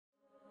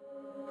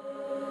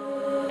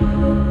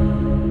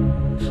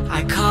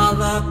I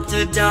call up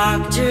the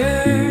doctor,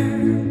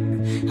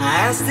 I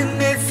asked him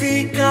if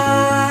he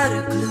got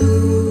a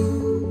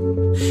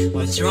clue.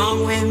 What's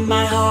wrong with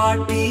my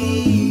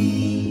heartbeat?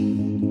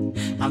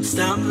 I'm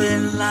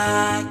stumbling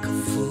like a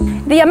fool.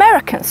 The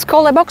Americans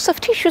call a box of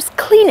tissues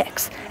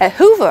Kleenex. A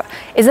Hoover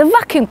is a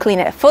vacuum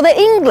cleaner for the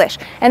English,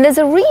 and there's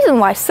a reason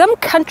why some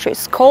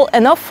countries call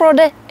an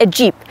off-roader a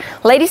Jeep.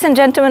 Ladies and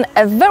gentlemen,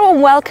 a very warm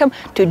welcome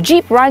to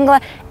Jeep Wrangler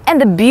and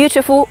the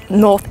beautiful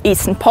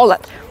northeastern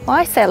Poland. Well,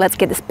 I say let's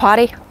get this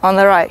party on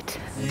the road.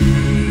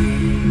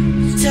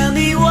 Tell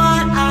me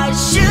what I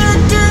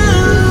should do.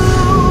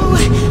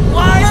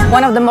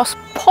 One of the most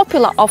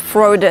popular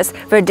off-roaders,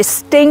 very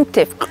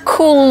distinctive,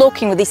 cool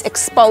looking with these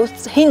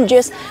exposed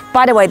hinges.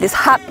 By the way, this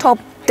hardtop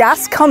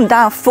does come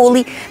down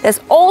fully.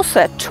 There's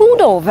also a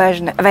two-door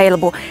version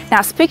available.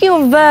 Now, speaking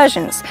of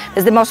versions,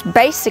 there's the most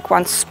basic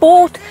one,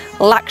 Sport,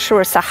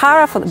 Luxury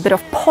Sahara for a bit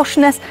of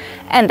poshness,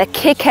 and the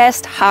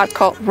kick-ass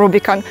hardcore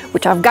Rubicon,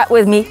 which I've got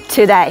with me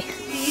today.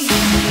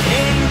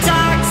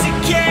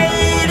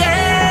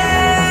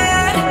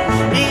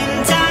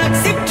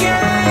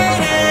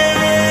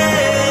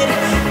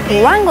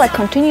 Wrangler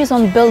continues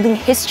on building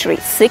history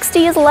 60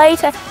 years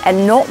later,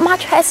 and not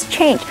much has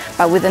changed.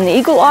 But with an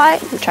eagle eye,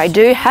 which I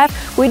do have,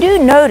 we do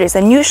notice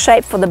a new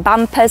shape for the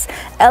bumpers,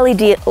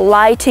 LED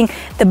lighting.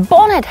 The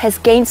bonnet has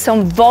gained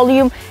some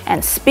volume,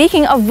 and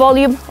speaking of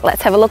volume,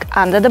 let's have a look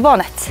under the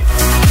bonnet.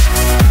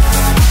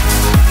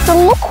 So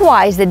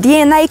look-wise, the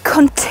DNA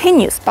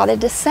continues, but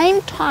at the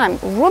same time,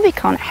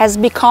 Rubicon has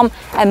become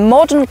a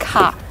modern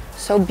car.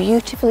 So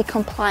beautifully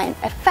compliant,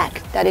 a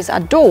fact that is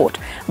adored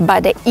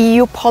by the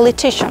EU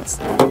politicians.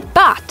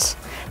 But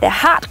the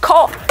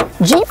hardcore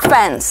Jeep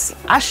fans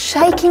are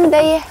shaking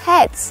their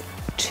heads.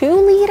 2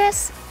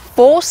 liters,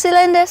 4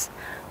 cylinders,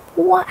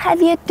 what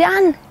have you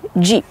done,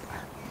 Jeep?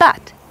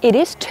 But it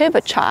is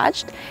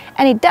turbocharged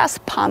and it does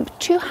pump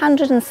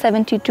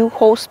 272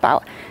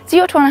 horsepower.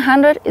 0 to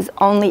 100 is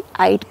only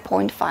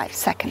 8.5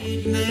 seconds.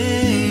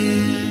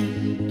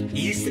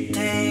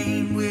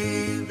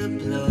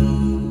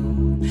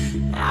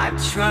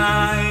 I've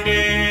tried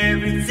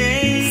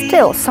everything.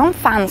 Still, some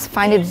fans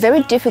find it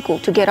very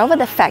difficult to get over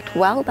the fact,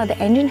 well, that the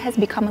engine has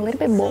become a little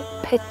bit more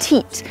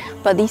petite.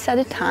 But these are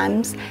the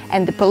times,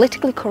 and the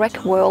politically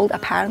correct world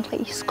apparently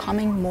is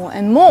coming more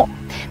and more.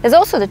 There's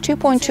also the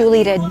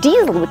 2.2-liter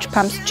diesel, which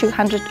pumps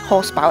 200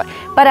 horsepower.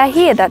 But I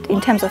hear that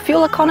in terms of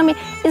fuel economy,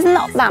 is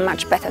not that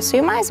much better, so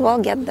you might as well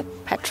get the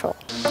petrol.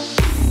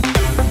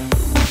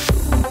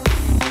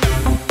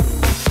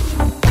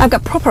 I've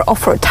got proper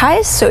off-road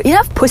tires, so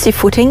enough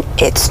pussyfooting,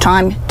 it's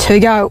time to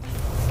go.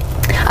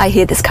 I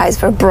hear this car is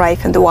very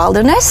brave in the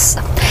wilderness,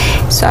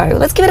 so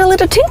let's give it a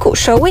little tinkle,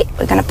 shall we?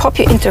 We're going to pop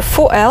you into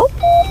 4L.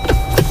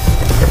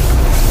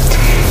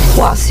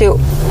 Whilst you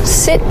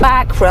sit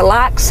back,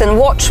 relax and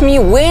watch me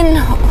win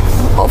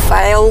or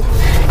fail.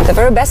 The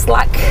very best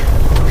luck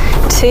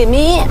to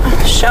me.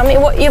 Show me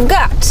what you've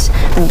got.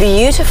 The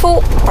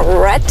beautiful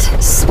red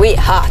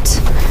sweetheart.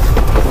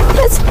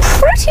 It's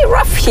pretty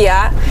rough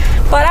here,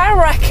 but I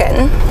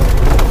reckon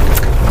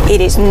it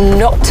is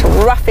not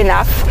rough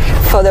enough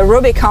for the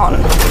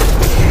Rubicon.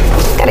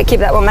 Gotta keep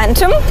that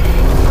momentum,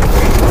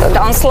 so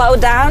don't slow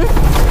down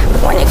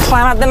when you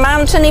climb up the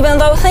mountain, even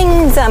though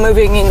things are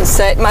moving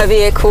inside my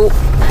vehicle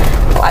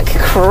like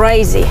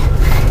crazy.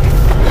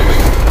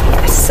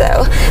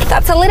 So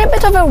that's a little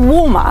bit of a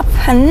warm-up,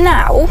 and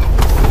now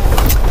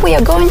we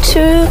are going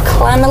to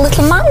climb a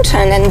little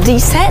mountain and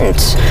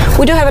descend.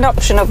 We do have an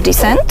option of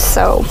descent,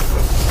 so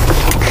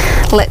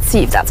let's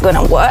see if that's going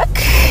to work.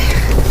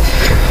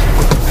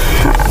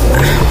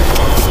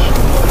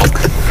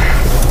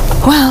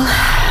 Well,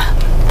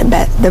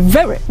 the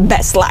very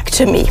best luck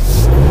to me.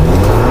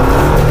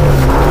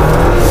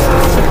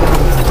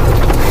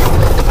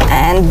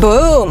 And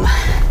boom.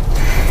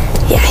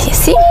 Yeah, you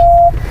see?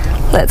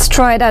 Let's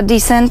try that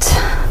descent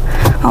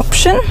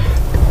option.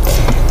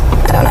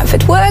 I don't know if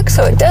it works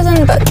or it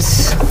doesn't, but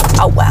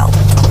oh well.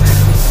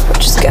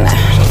 We're just gonna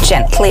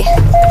gently.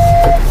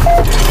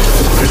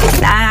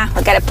 Nah,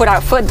 we gotta put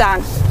our foot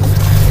down.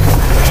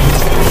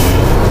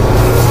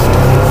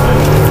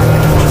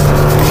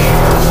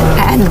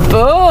 And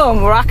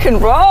boom, rock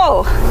and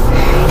roll.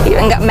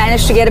 Even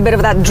managed to get a bit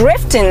of that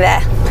drift in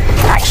there.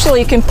 Actually,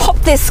 you can pop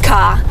this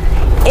car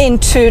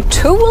into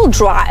two-wheel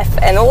drive,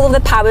 and all of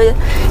the power,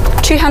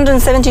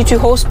 272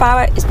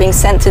 horsepower, is being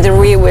sent to the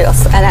rear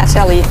wheels. And I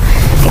tell you,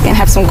 you can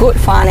have some good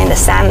fun in the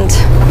sand.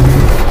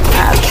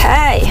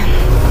 Okay.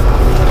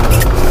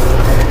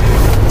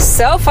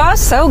 So far,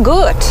 so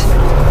good.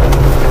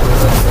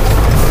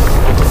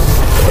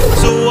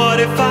 So what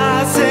if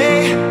I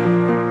say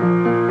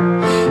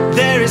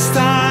there is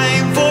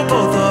time for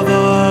both of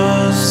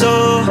us?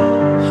 So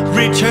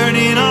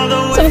returning all the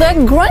way. So with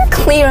a ground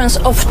clearance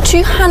of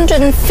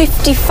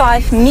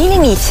 255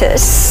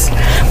 millimeters,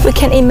 we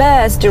can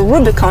immerse the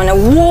Rubicon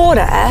in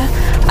water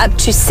up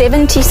to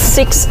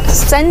 76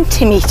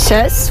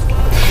 centimeters.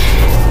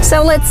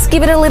 So let's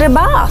give it a little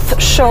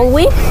bath, shall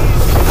we?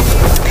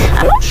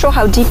 I'm not sure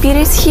how deep it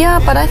is here,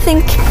 but I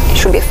think it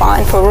should be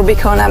fine for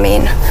Rubicon. I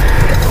mean,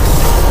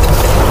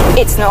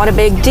 it's not a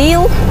big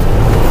deal.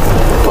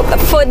 Put the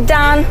foot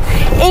down.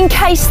 In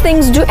case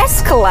things do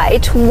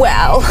escalate,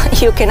 well,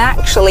 you can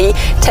actually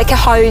take a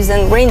hose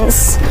and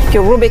rinse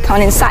your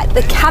Rubicon inside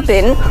the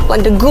cabin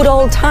like the good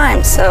old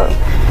times. So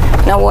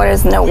no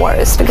worries,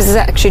 because it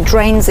actually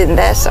drains in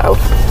there, so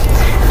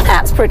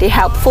that's pretty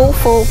helpful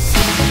for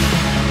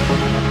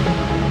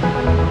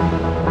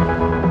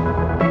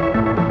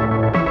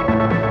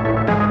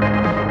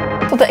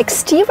the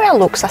exterior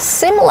looks are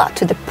similar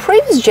to the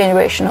previous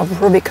generation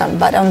of Rubicon,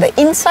 but on the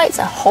inside it's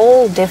a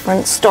whole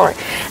different story.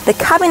 The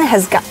cabin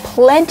has got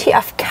plenty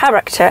of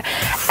character.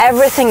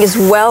 Everything is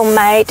well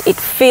made. It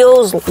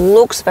feels,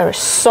 looks very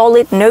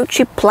solid. No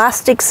cheap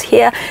plastics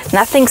here.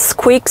 Nothing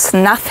squeaks,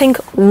 nothing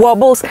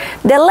wobbles.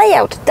 The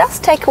layout does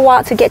take a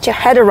while to get your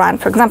head around.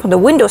 For example, the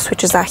window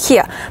switches are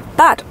here,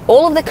 but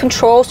all of the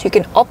controls you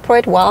can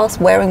operate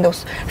whilst wearing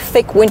those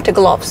thick winter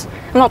gloves.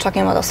 I'm not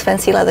talking about those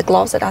fancy leather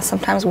gloves that I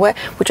sometimes wear,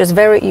 which is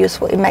very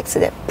useful. It makes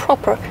it a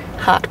proper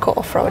hardcore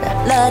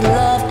off-roader. Let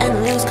love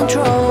and lose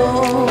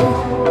control.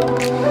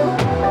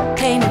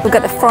 We've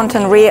got the front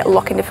and rear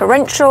locking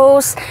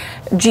differentials.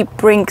 Jeep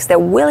brings the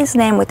Willys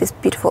name with this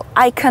beautiful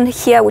icon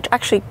here, which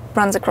actually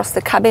runs across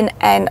the cabin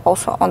and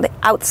also on the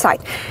outside.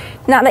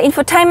 Now the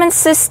infotainment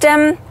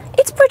system,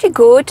 it's pretty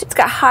good. It's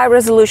got high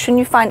resolution.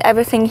 You find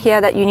everything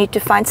here that you need to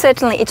find.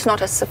 Certainly it's not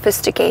as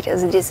sophisticated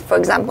as it is, for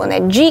example, in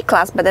a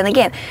G-Class, but then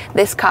again,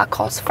 this car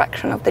costs a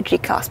fraction of the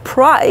G-Class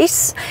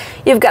price.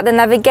 You've got the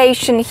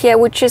navigation here,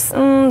 which is,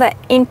 the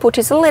input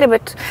is a little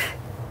bit,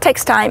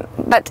 takes time,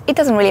 but it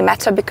doesn't really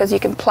matter because you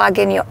can plug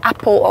in your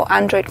Apple or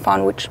Android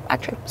phone, which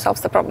actually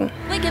solves the problem.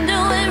 We can do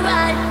it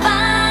right,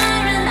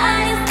 fire and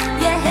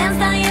ice, your hands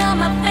down, you're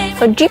my favorite.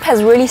 So Jeep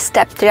has really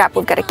stepped it up.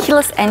 We've got a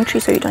keyless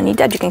entry, so you don't need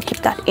that. You can keep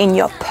that in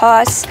your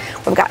purse.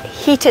 We've got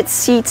heated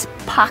seats,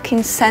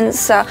 parking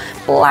sensor,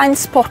 blind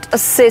spot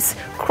assist,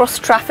 cross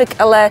traffic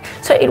alert.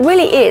 So it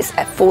really is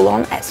a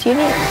full-on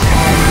SUV.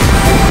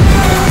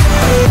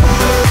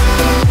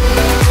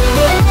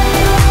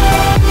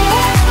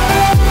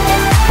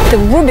 The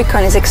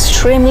Rubicon is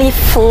extremely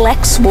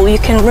flexible. You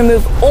can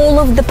remove all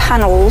of the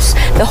panels.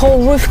 The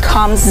whole roof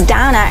comes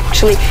down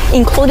actually,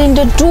 including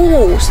the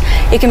doors.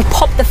 You can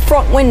pop the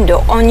front window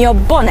on your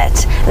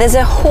bonnet. There's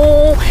a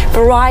whole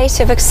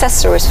variety of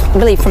accessories, I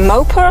believe, from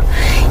Moper.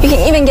 You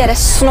can even get a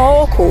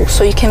snorkel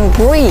so you can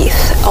breathe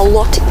a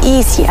lot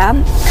easier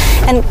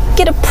and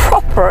get a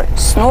proper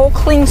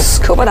snorkeling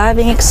scuba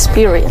diving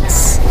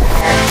experience.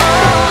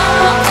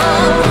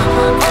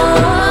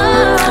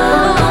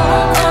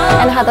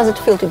 And how does it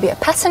feel to be a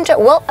passenger?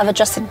 Well, I've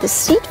adjusted the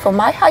seat for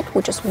my height,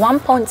 which is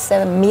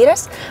 1.7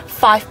 meters,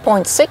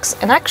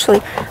 5.6, and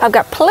actually I've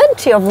got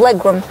plenty of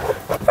legroom,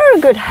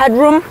 very good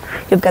headroom.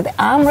 You've got the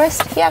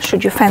armrest here,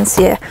 should you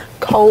fancy a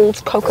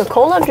cold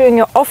Coca-Cola during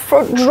your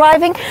off-road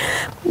driving,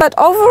 but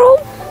overall,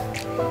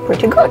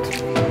 pretty good.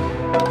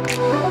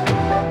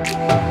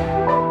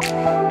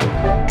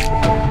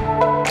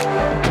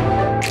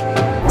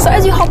 So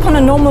as you hop on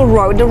a normal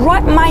road, the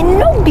ride might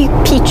not be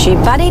peachy,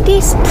 but it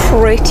is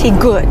pretty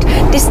good.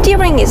 The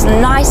steering is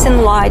nice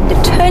and light,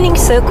 the turning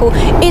circle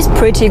is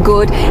pretty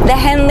good. The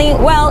handling,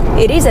 well,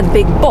 it is a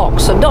big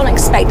box, so don't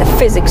expect the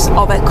physics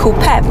of a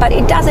coupe, but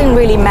it doesn't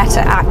really matter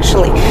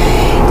actually.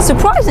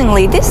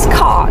 Surprisingly, this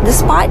car,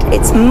 despite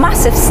its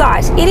massive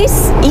size, it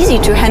is easy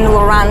to handle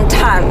around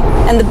town,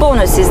 and the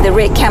bonus is the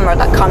rear camera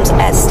that comes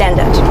as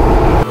standard.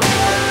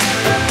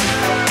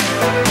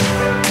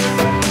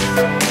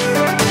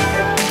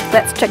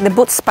 Let's check the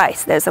boot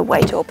space. There's a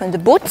way to open the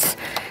boots.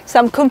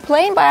 Some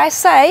complain, but I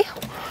say,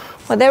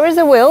 well, there is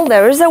a will,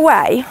 there is a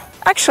way.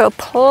 Actually,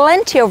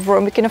 plenty of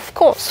room. You can, of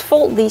course,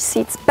 fold these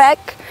seats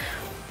back,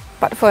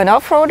 but for an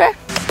off-roader.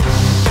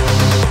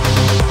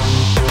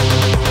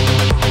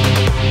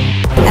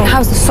 And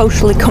how's the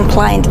socially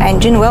compliant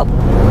engine? Well,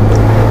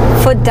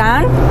 foot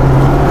down.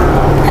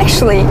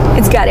 Actually,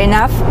 it's got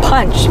enough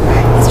punch.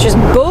 It's just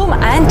boom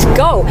and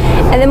go.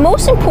 And the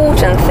most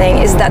important thing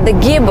is that the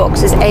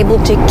gearbox is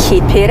able to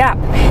keep it up.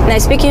 Now,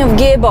 speaking of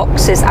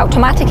gearboxes,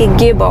 automatic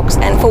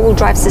gearbox and four-wheel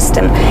drive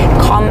system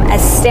come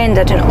as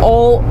standard in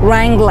all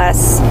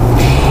Wranglers.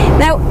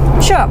 Now,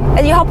 sure,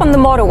 as you hop on the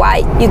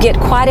motorway, you get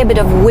quite a bit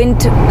of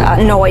wind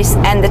noise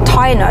and the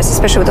tire noise,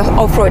 especially with the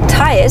off-road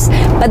tires,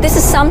 but this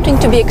is something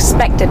to be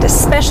expected,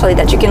 especially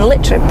that you can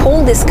literally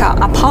pull this car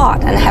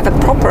apart and have a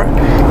proper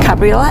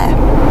cabriolet.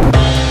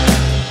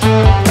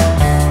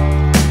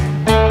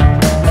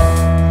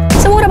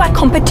 So what about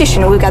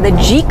competition? We've got the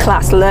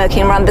G-Class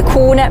lurking around the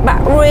corner,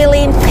 but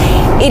really,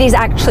 it is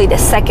actually the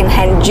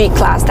second-hand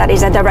G-Class that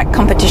is a direct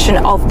competition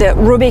of the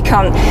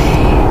Rubicon.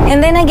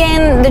 And then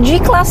again, the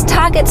G-Class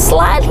targets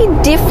slightly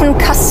different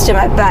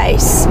customer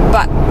base,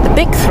 but the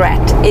big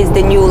threat is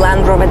the new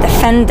Land Rover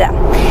Defender.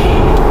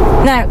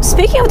 Now,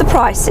 speaking of the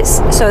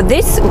prices, so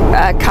this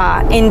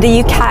car in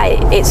the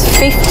UK is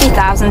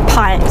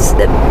 £50,000.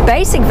 The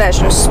basic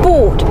version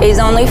Sport is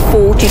only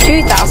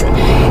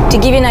 £42,000. To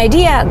give you an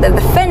idea, the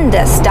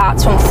Defender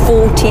starts from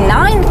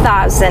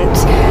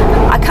 £49,000.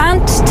 I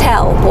can't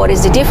tell what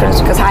is the difference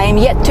because I am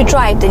yet to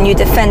drive the new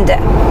Defender.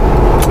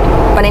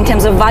 But in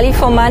terms of value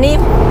for money,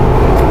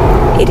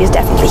 it is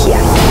definitely here.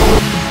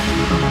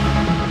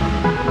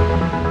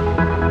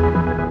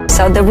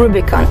 So the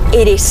Rubicon,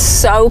 it is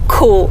so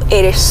cool,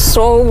 it is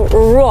so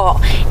raw,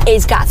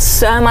 it's got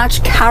so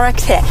much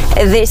character,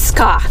 this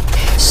car.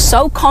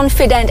 So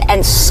confident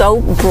and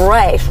so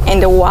brave in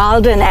the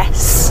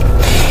wilderness.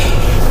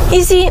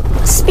 You see,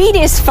 speed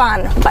is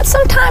fun, but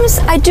sometimes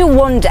I do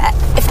wonder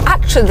if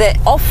actually the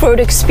off-road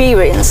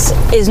experience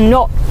is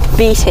not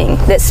beating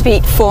the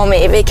speed for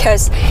me,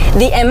 because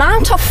the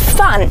amount of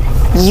fun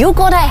you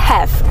gotta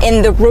have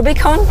in the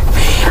Rubicon,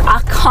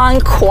 I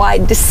can't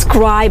quite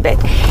describe it.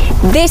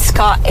 This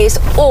car is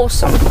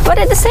awesome, but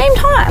at the same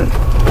time,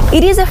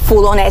 it is a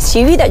full-on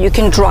SUV that you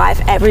can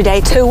drive every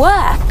day to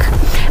work.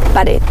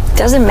 But it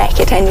doesn't make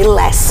it any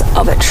less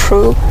of a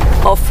true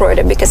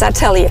off-roader, because I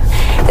tell you,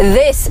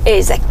 this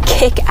is a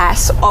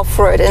kick-ass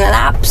off-road and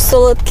I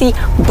absolutely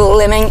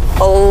blimmin'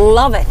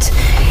 love it.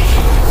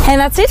 And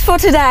that's it for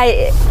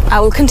today. I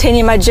will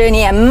continue my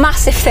journey. A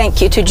massive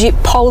thank you to Jeep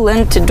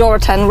Poland, to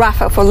Dorota and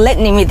Rafa for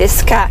lending me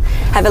this car.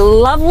 Have a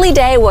lovely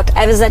day,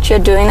 whatever that you're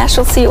doing. I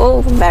shall see you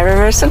all very,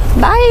 very soon.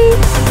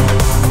 Bye.